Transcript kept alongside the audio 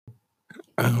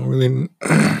I don't really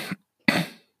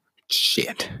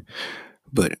shit,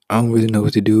 but I don't really know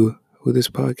what to do with this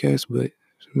podcast. But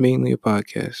it's mainly a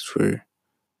podcast for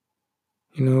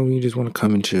you just want to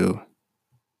come and chill,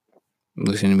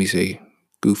 listen to me say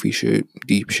goofy shit,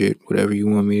 deep shit, whatever you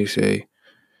want me to say.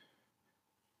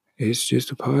 It's just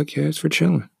a podcast for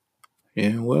chilling.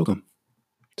 And welcome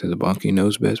to the Bonky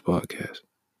Knows Best podcast.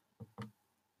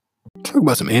 Talk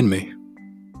about some anime.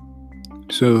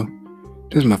 So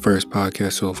this is my first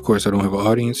podcast, so of course I don't have an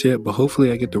audience yet, but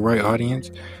hopefully I get the right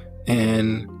audience.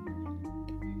 And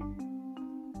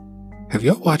have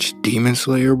y'all watched Demon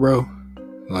Slayer, bro?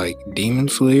 Like, Demon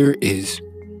Slayer is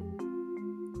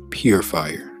pure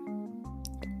fire.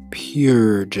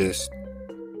 Pure, just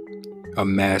a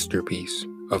masterpiece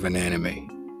of an anime.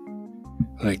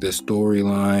 Like, the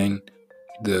storyline,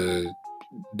 the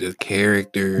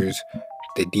characters,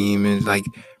 the demons. Like,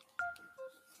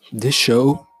 this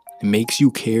show makes you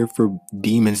care for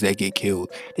demons that get killed.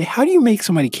 How do you make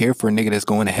somebody care for a nigga that's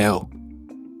going to hell?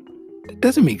 That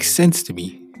doesn't make sense to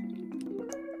me.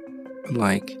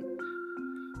 Like,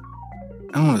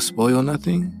 I don't want to spoil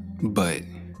nothing, but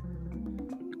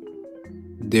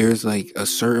there's like a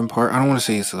certain part. I don't want to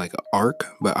say it's like an arc,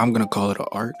 but I'm going to call it an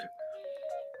arc.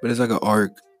 But it's like an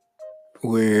arc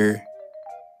where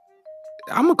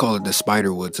I'm going to call it the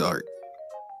Spiderwoods arc.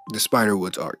 The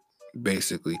Spiderwoods arc,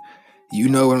 basically. You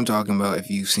know what I'm talking about if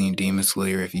you've seen Demon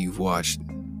Slayer, if you've watched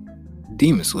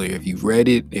Demon Slayer, if you've read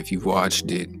it, if you've watched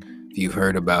it, if you've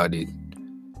heard about it.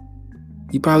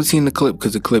 You've probably seen the clip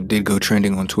because the clip did go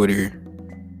trending on Twitter.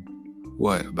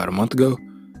 What, about a month ago?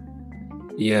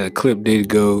 Yeah, the clip did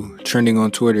go trending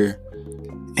on Twitter.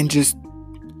 And just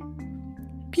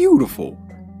beautiful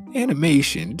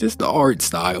animation, just the art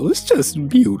style. It's just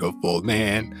beautiful,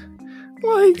 man.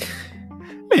 Like,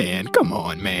 man, come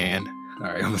on, man.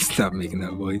 Alright, I'm gonna stop making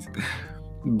that voice.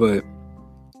 But,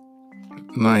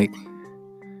 like,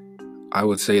 I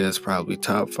would say that's probably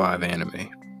top 5 anime.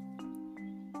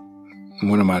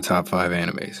 One of my top 5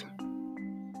 animes.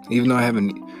 Even though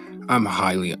I'm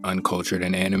highly uncultured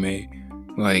in anime.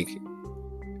 Like,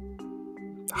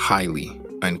 highly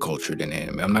uncultured in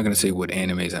anime. I'm not going to say what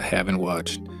animes I haven't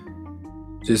watched.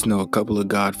 Just know a couple of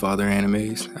Godfather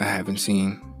animes I haven't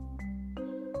seen.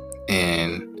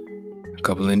 And a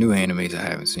couple of new animes I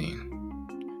haven't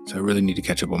seen. So I really need to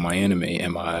catch up on my anime.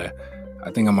 And I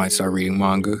think I might start reading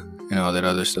manga and all that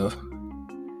other stuff.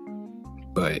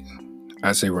 But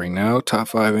I say right now, top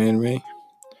 5 anime.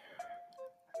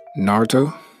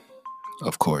 Naruto.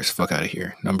 Of course, fuck out of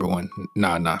here. Number 1.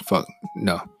 Fuck.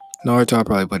 No. Naruto I'll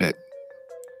probably put at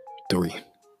 3.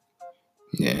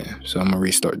 Yeah, so I'm gonna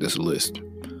restart this list.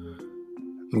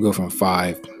 I'm gonna go from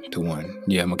 5 to 1.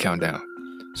 Yeah, I'm gonna count down.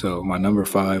 So my number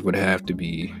 5 would have to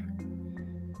be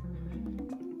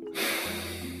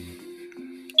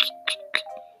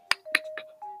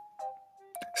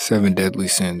Seven Deadly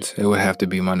Sins. It would have to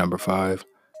be my number 5.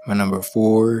 My number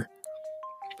 4,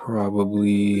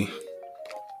 probably.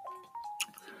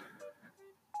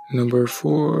 Number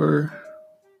 4.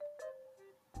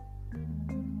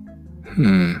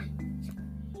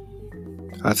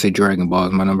 I'd say Dragon Ball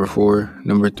is my number 4.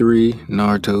 Number 3,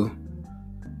 Naruto.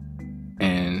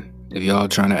 And if y'all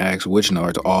trying to ask which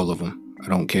Naruto, all of them. I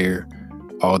don't care.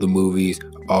 All the movies,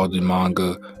 all the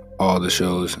manga, all the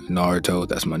shows. Naruto,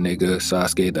 that's my nigga.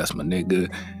 Sasuke, that's my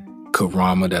nigga.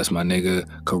 Kurama, that's my nigga.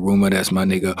 Kuruma, that's my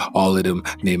nigga. All of them,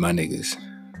 they my niggas.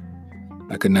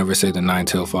 I could never say the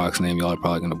Nine-Tailed Fox name. Y'all are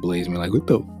probably gonna blaze me like, what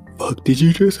the fuck did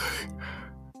you just say?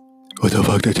 What the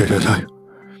fuck did you just say?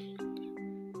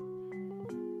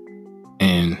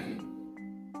 And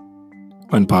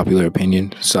unpopular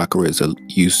opinion, Sakura is a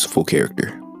useful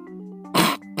character.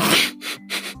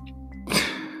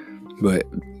 But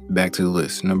back to the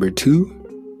list. Number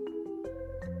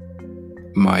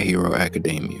 2, My Hero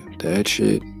Academia. That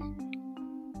shit,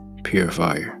 pure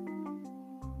fire.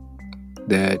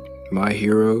 That My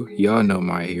Hero, y'all know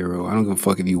My Hero. I don't give a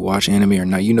fuck if you watch anime or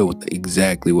not. You know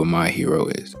exactly what My Hero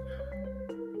is.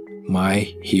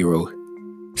 My Hero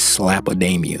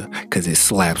Slapademia, because it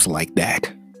slaps like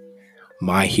that.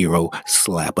 My Hero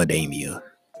Slapademia.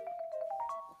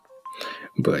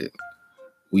 But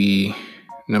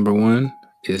number 1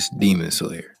 is Demon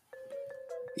Slayer.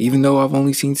 Even though I've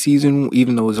only seen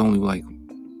even though it's only like,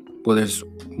 well, there's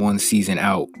 1 season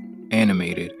out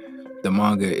animated, the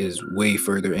manga is way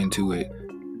further into it.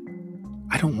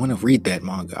 I don't want to read that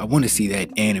manga. I want to see that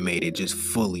animated just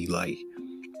fully. Like,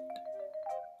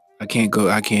 I can't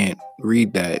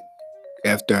read that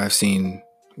after I've seen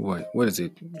what is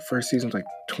it? First season's like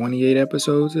 28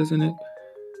 episodes, isn't it?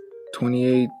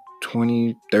 28,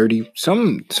 20, 30,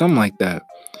 something like that.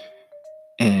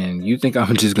 And you think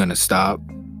I'm just gonna stop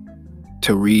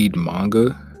to read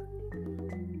manga?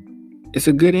 It's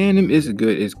a good anime. It's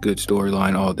good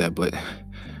storyline, all that. But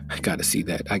I gotta see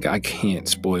that. I can't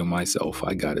spoil myself.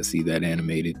 I gotta see that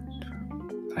animated.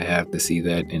 I have to see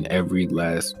that in every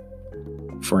last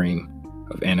frame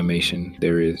of animation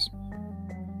there is.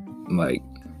 Like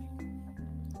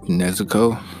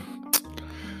Nezuko,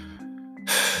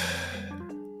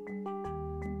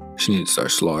 she needs to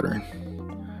start slaughtering.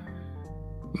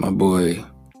 My boy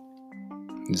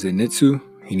Zenitsu,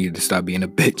 he needed to stop being a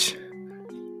bitch.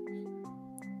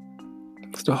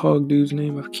 What's the hog dude's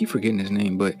name? I keep forgetting his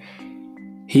name, but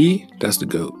that's the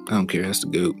GOAT. I don't care, that's the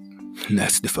GOAT.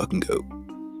 That's the fucking GOAT.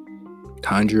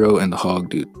 Tanjiro and the hog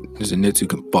dude. Zenitsu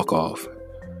can fuck off.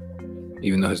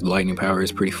 Even though his lightning power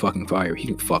is pretty fucking fire, he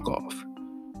can fuck off.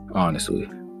 Honestly.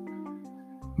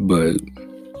 But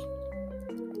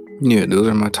yeah, those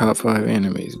are my top 5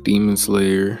 animes. Demon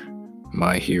Slayer,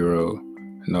 My Hero,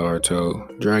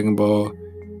 Naruto, Dragon Ball,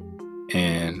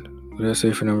 and what did I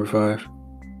say for number 5?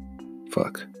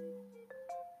 Fuck.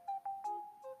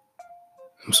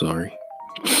 I'm sorry.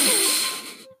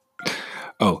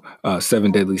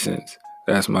 Seven Deadly Sins.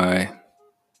 That's my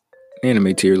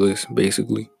anime tier list,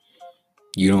 basically.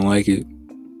 You don't like it?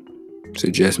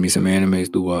 Suggest me some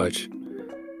animes to watch.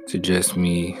 Suggest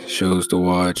me shows to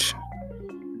watch.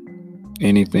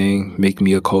 Anything. Make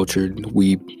me a cultured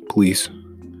weeb, please.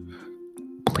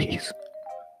 Please.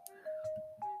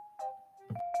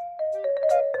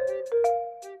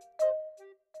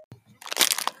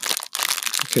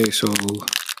 Okay, so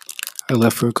I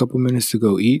left for a couple minutes to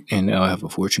go eat, and now I have a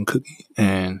fortune cookie,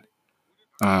 and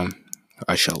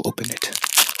I shall open it.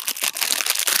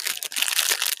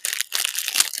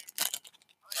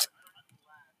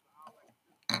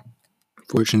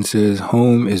 Fortune says,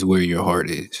 home is where your heart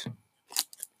is.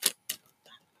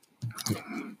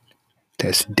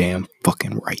 That's damn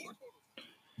fucking right.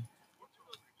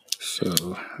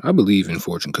 So, I believe in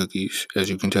fortune cookies. As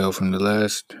you can tell from the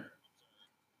last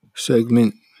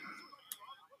segment,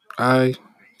 I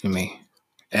am a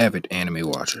avid anime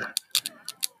watcher.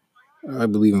 I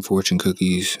believe in fortune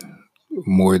cookies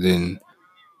more than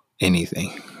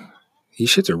anything. These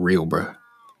shits are real, bro.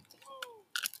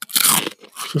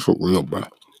 This is real, bro.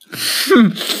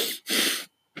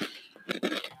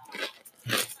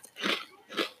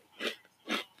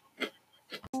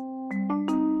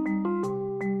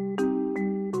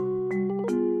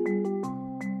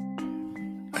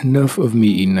 Enough of me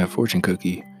eating that fortune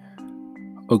cookie.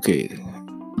 Okay,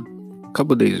 a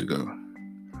couple days ago,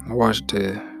 I watched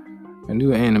a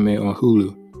new anime on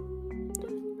Hulu.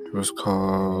 It was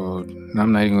called.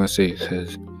 I'm not even gonna say it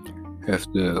because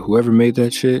whoever made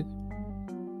that shit,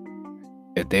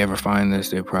 if they ever find this,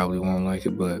 they probably won't like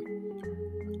it. But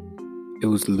it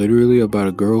was literally about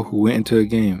a girl who went into a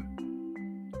game,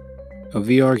 a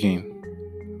VR game,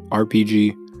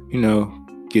 RPG. You know,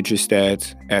 get your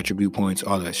stats, attribute points,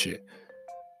 all that shit.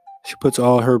 She puts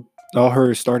all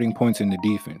her starting points into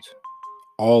defense.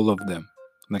 All of them.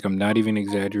 Like, I'm not even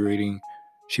exaggerating.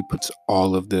 She puts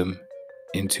all of them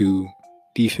into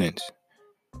defense.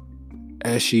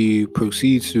 As she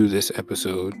proceeds through this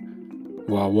episode,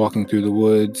 while walking through the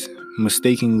woods,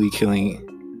 mistakenly killing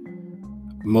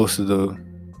most of the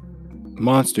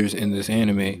monsters in this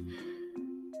anime,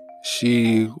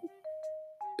 she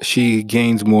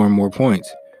gains more and more points.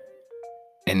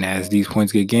 And as these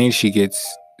points get gained, she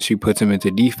puts them into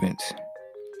defense.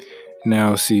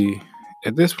 Now, see,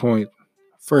 at this point,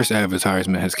 first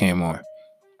advertisement has came on.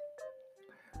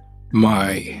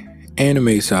 My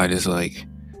anime side is like,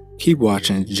 keep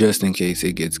watching just in case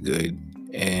it gets good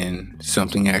and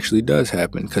something actually does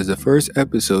happen, because the first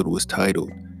episode was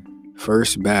titled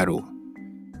First Battle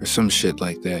or some shit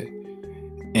like that.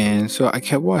 And so I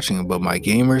kept watching it, but my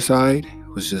gamer side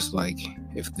was just like,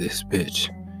 if this bitch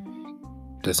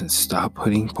doesn't stop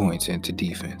putting points into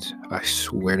defense, I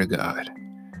swear to God.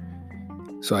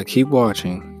 So I keep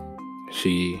watching.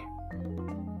 She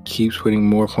keeps putting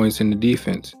more points into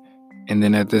defense. And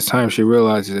then at this time, she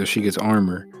realizes if she gets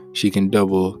armor, she can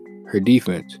double her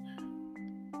defense.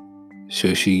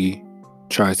 So she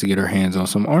tries to get her hands on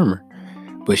some armor.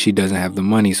 But she doesn't have the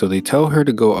money, so they tell her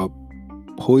to go up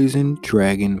Poison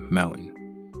Dragon Mountain.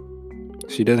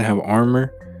 She doesn't have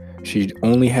armor. She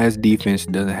only has defense,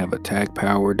 doesn't have attack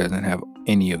power, doesn't have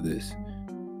any of this.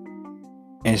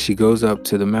 And she goes up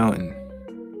to the mountain.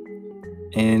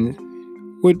 And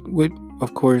what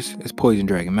of course, is Poison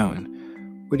Dragon Mountain.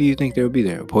 What do you think there would be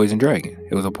there? A poison dragon.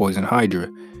 It was a poison hydra.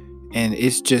 And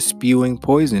it's just spewing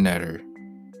poison at her.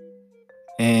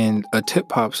 And a tip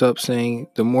pops up saying,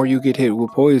 the more you get hit with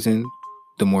poison,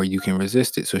 the more you can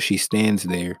resist it. So she stands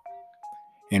there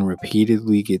and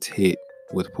repeatedly gets hit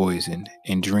with poison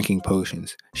and drinking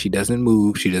potions. She doesn't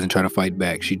move. She doesn't try to fight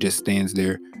back. She just stands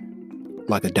there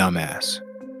like a dumbass.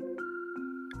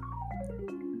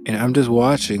 And I'm just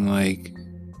watching like,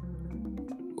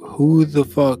 who the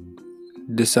fuck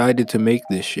decided to make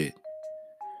this shit?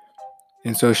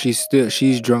 And so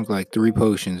she's drunk like 3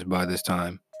 potions by this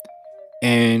time.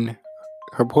 And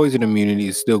her poison immunity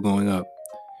is still going up.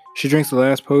 She drinks the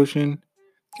last potion.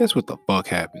 Guess what the fuck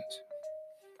happens?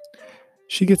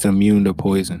 She gets immune to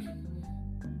poison.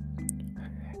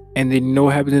 And then you know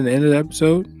what happens in the end of the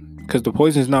episode? Because the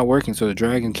poison's not working, so the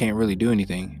dragon can't really do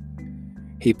anything.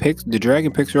 The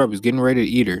dragon picks her up, is getting ready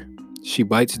to eat her. She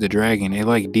bites the dragon. It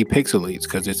like depixelates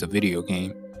because it's a video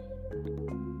game.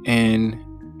 And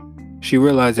she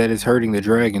realizes that it's hurting the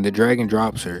dragon. The dragon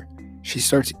drops her. She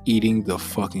starts eating the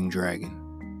fucking dragon.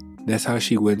 That's how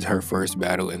she wins her first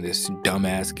battle in this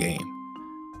dumbass game.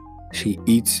 She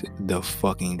eats the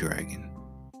fucking dragon.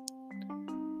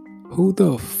 Who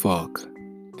the fuck?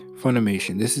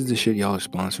 Funimation, this is the shit y'all are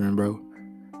sponsoring, bro.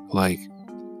 Like,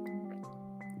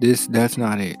 that's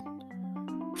not it.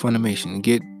 Funimation,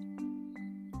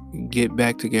 get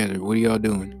back together. What are y'all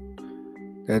doing?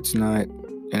 That's not.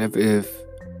 And if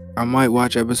I might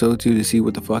watch episode 2 to see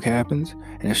what the fuck happens,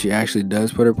 and if she actually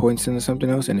does put her points into something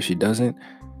else, and if she doesn't,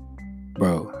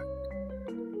 bro,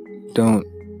 don't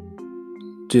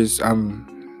just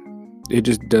it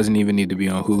just doesn't even need to be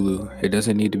on Hulu. It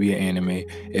doesn't need to be an anime.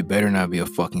 It better not be a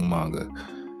fucking manga.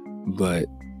 But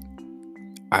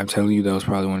I'm telling you, that was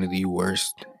probably one of the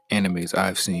worst animes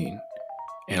I've seen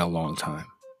in a long time.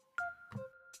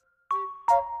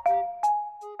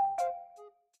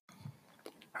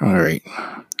 Alright,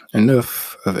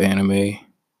 enough of anime.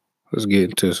 Let's get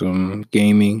into some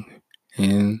gaming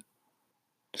and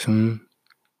some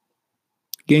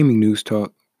gaming news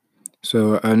talk.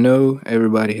 So I know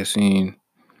everybody has seen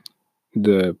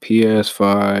the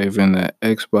PS5 and the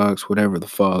Xbox, whatever the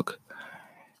fuck.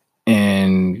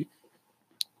 And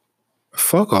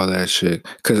fuck all that shit.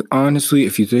 Because honestly,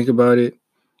 if you think about it,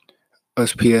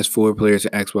 us PS4 players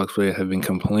and Xbox players have been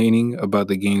complaining about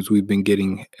the games we've been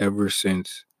getting ever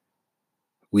since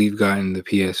we've gotten the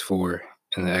PS4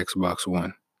 and the Xbox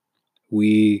One.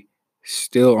 We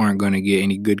still aren't going to get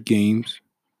any good games.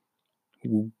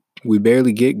 We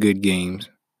barely get good games.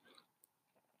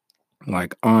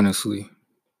 Like, honestly.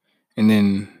 And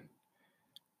then,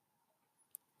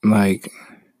 like,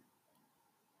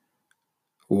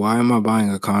 why am I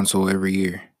buying a console every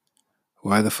year?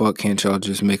 Why the fuck can't y'all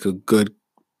just make a good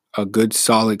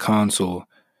solid console?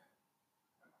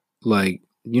 Like,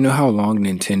 you know how long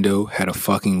Nintendo had a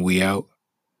fucking Wii out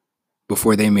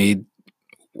before they made,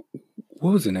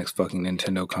 what was the next fucking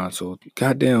Nintendo console?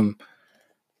 Goddamn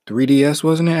 3DS,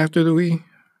 wasn't it, after the Wii?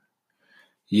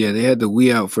 Yeah, they had the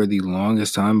Wii out for the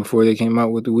longest time before they came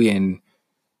out with the Wii, and you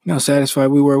know how satisfied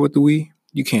we were with the Wii?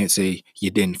 You can't say you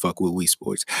didn't fuck with Wii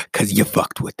Sports, because you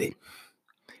fucked with it.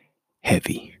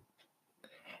 Heavy.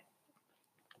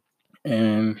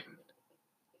 And,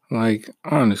 like,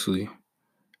 honestly,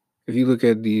 if you look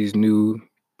at these new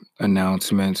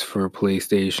announcements for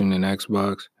PlayStation and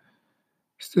Xbox,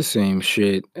 it's the same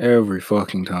shit every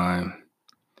fucking time.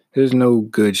 There's no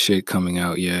good shit coming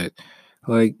out yet.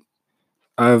 Like,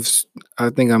 I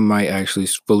think I might actually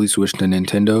fully switch to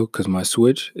Nintendo because my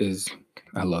Switch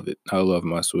I love it. I love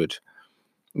my Switch.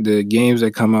 The games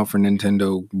that come out for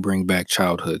Nintendo bring back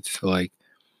childhoods. Like,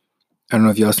 I don't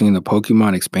know if y'all seen the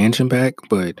Pokemon expansion pack,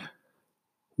 but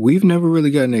we've never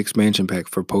really gotten an expansion pack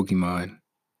for Pokemon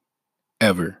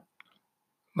ever.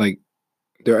 Like,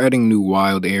 they're adding new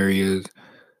wild areas,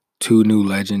 2 new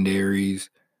legendaries,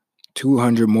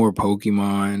 200 more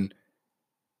Pokemon,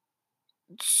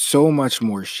 so much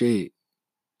more shit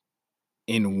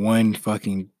in one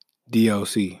fucking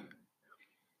DLC.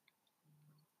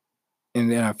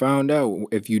 And then I found out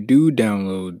if you do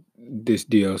download this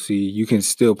DLC, you can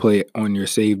still play it on your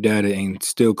save data and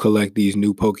still collect these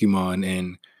new Pokemon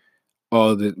and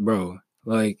all that, bro.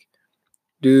 Like,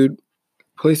 dude,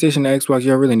 PlayStation and Xbox,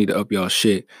 y'all really need to up y'all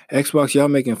shit. Xbox, y'all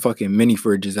making fucking mini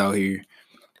fridges out here.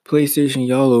 PlayStation,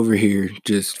 y'all over here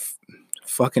just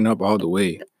fucking up all the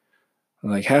way.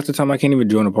 Like, half the time I can't even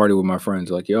join a party with my friends.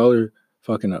 Like, y'all are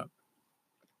fucking up.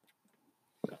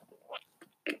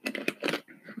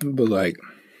 But, like,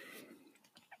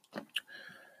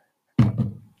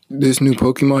 this new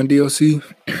Pokemon DLC,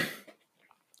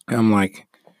 I'm, like,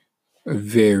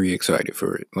 very excited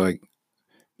for it. Like,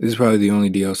 this is probably the only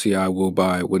DLC I will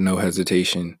buy with no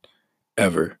hesitation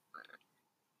ever.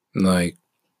 Like,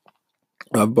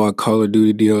 I've bought Call of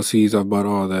Duty DLCs, I've bought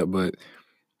all that, but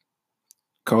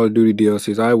Call of Duty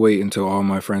DLCs, I wait until all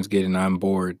my friends get it and I'm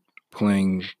bored.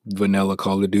 playing vanilla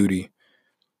Call of Duty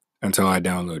until I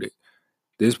download it.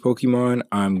 This Pokemon,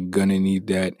 I'm gonna need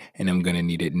that, and I'm gonna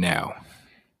need it now.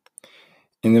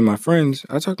 And then I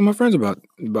talked to my friends about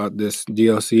this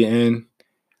DLC, and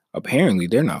apparently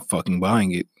they're not fucking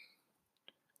buying it.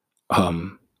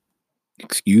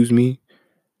 Excuse me?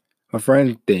 My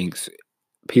friend thinks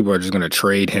people are just gonna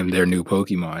trade him their new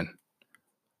Pokemon.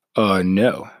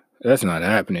 No, that's not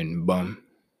happening, bum.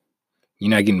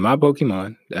 You're not getting my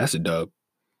Pokemon. That's a dub.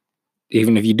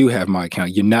 Even if you do have my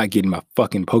account, you're not getting my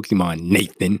fucking Pokemon,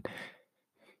 Nathan.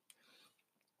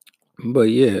 But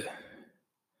yeah.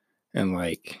 And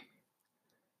like,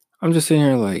 I'm just sitting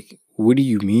here like, what do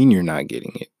you mean you're not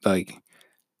getting it? Like,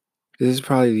 this is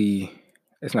probably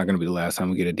it's not going to be the last time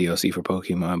we get a DLC for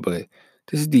Pokemon, but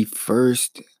this is the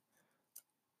first,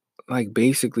 like,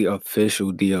 basically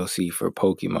official DLC for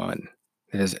Pokemon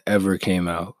that has ever came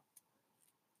out.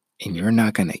 And you're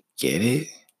not going to get it?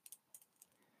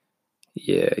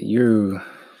 Yeah,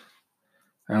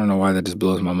 I don't know why that just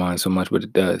blows my mind so much, but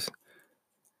it does.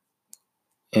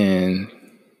 And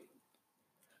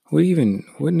what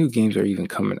new games are even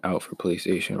coming out for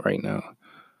PlayStation right now?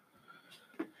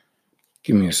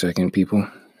 Give me a second, people.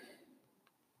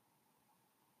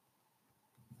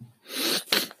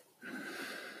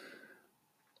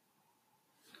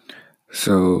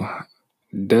 So,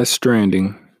 Death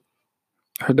Stranding,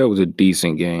 I heard that was a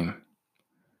decent game.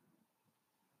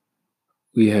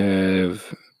 We have,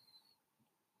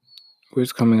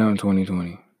 what's coming out in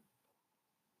 2020?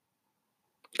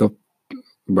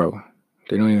 Bro,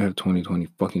 they don't even have 2020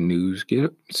 fucking news. Get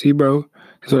it? See, bro?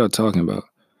 That's what I'm talking about.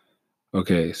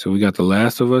 Okay, so we got The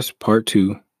Last of Us Part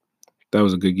 2. That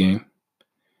was a good game.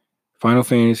 Final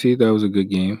Fantasy, that was a good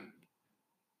game.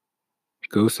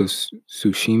 Ghost of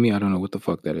Tsushima, I don't know what the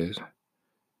fuck that is.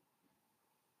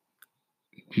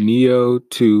 Neo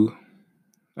 2.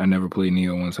 I never played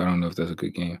Neo once, so I don't know if that's a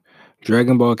good game.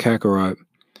 Dragon Ball Kakarot.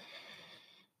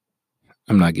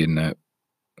 I'm not getting that.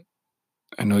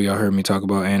 I know y'all heard me talk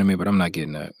about anime, but I'm not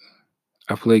getting that.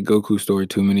 I played Goku Story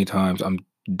too many times. I'm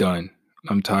done.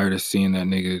 I'm tired of seeing that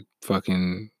nigga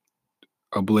fucking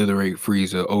obliterate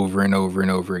Frieza over and over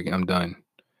and over again. I'm done.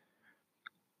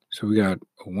 So we got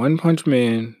a One Punch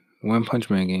Man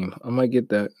game. I might get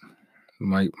that.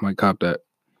 Might cop that.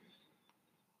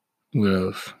 What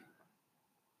else?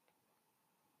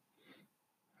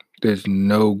 There's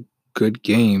no good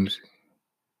games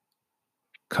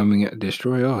coming at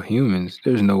Destroy All Humans.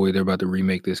 There's no way they're about to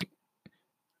remake this.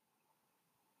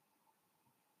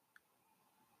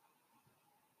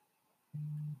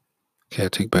 Okay, I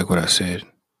take back what I said.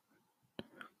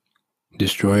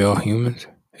 Destroy All Humans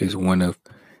is one of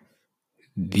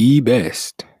the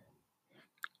best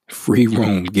free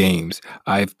roam games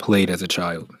I've played as a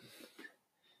child.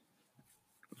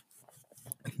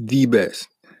 The best.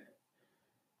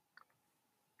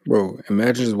 Bro,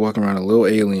 imagine just walking around a little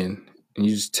alien and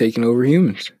you just taking over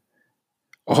humans.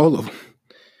 All of them.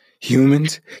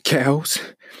 Humans, cows,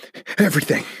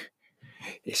 everything.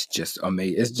 It's just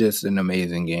amazing. It's just an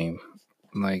amazing game.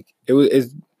 Like,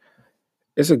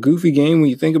 it's a goofy game when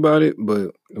you think about it,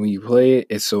 but when you play it,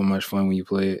 it's so much fun when you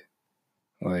play it.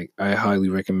 Like, I highly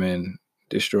recommend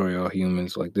Destroy All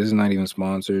Humans. Like, this is not even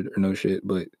sponsored or no shit,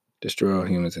 but Destroy All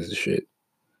Humans is the shit.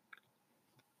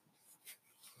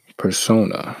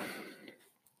 Persona.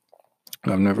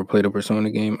 I've never played a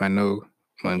Persona game. I know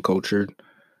I'm uncultured,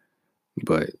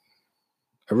 but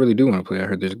I really do want to play. I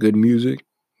heard there's good music,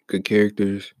 good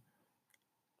characters.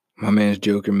 My man's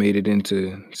Joker made it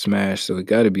into Smash, so it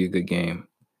got to be a good game.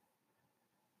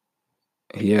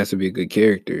 He has to be a good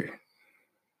character.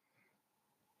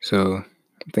 So I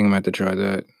think I'm going to have to try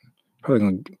that. Probably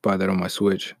going to buy that on my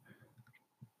Switch.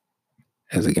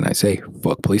 As again I say,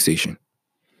 fuck PlayStation.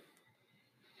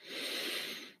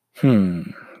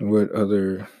 What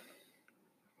other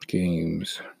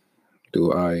games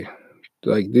do I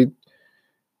like?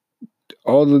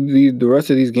 All of the rest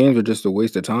of these games are just a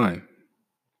waste of time.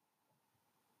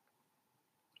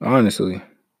 Honestly.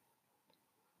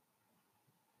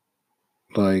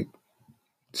 Like,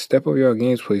 step up your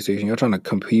games, PlayStation. Y'all trying to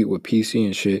compete with PC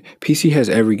and shit. PC has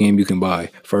every game you can buy,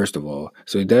 first of all.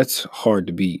 So that's hard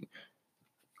to beat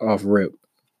off rip.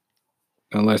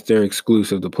 Unless they're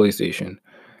exclusive to PlayStation.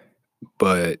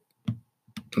 But,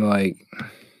 like,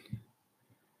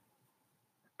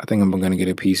 I think I'm going to get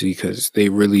a PC because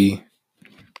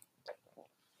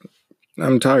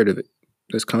I'm tired of it.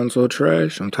 This console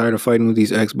trash. I'm tired of fighting with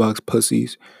these Xbox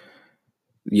pussies.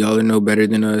 Y'all are no better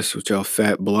than us with y'all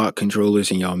fat block controllers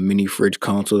and y'all mini fridge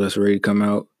console that's ready to come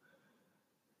out.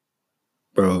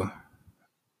 Bro,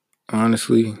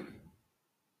 honestly,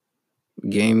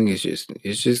 Gaming is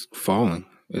just falling.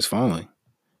 It's falling.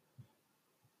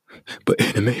 But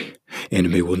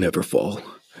anime will never fall.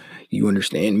 You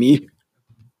understand me?